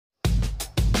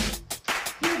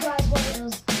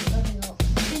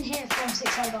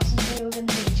decided last time we were going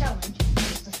to do a challenge.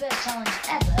 It's the first challenge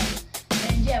ever,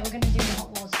 and yeah, we're going to do the hot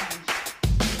water challenge.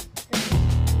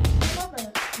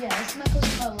 Yeah, it's my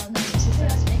cousin Lola, and that's his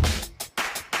sister me.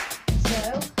 And so,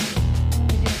 what are we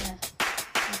doing there?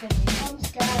 It's going to be. I'm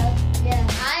scared. Yeah.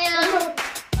 I am.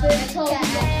 I'm scared.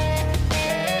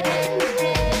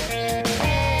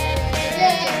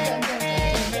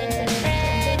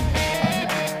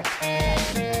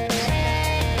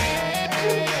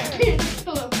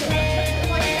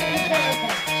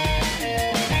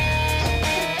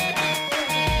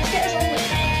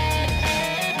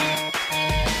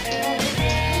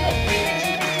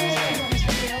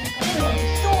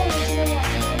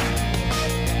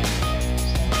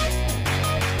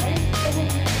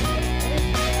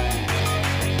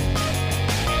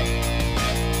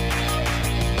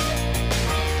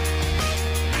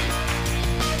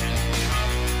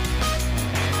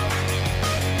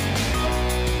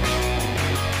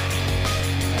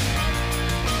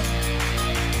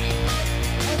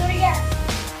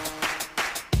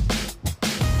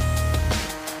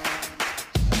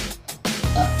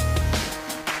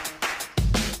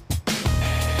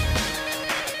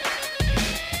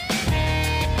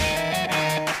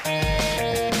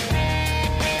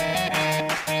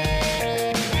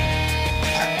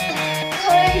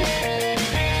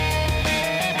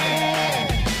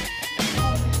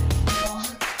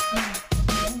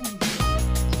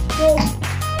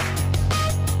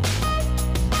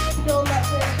 No,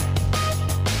 that's it.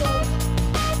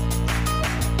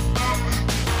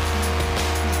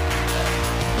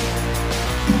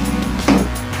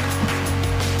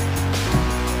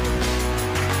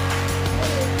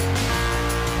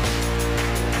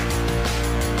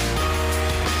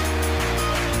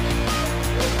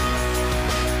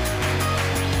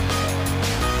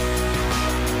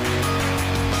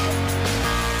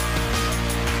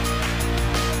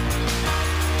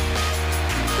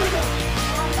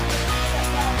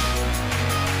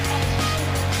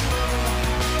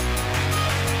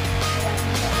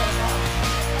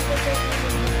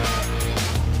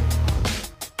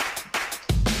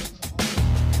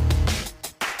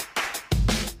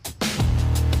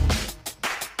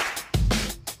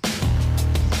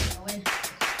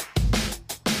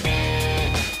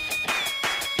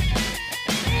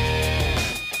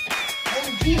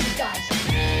 Jesus, guys.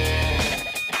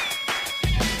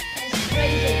 This is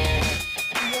crazy.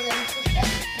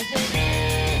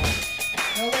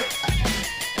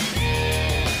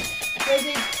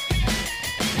 Crazy.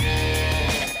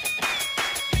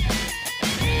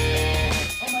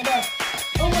 Oh my god.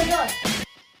 Oh my god.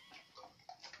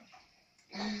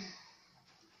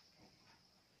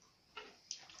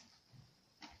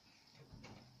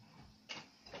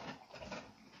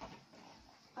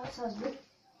 That sounds good.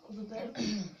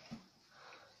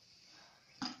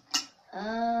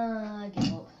 I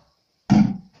give up.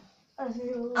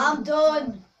 I'm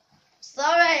done.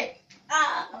 Sorry.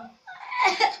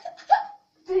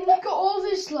 You've got all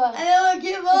this left. I know, I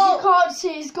give If up. you can't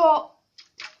see, it's got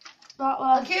that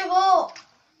I left. give up.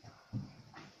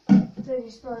 Then you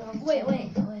spell it on. Wait.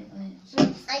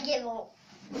 I give up.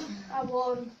 I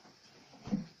won.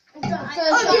 I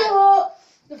give up.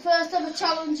 The first ever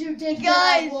challenge you did,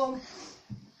 Guys. I won.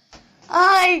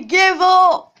 I give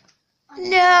up.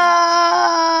 No.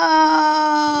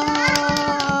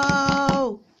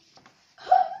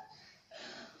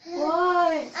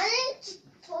 Why? I need to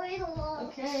toilet.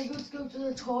 Okay, let's go to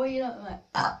the toilet.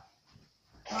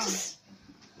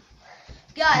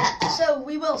 Guys, so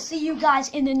we will see you guys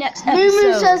in the next episode.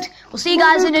 Moo says, we'll see you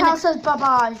guys in the says bye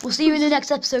bye. We'll see you in the next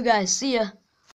episode, guys. See ya.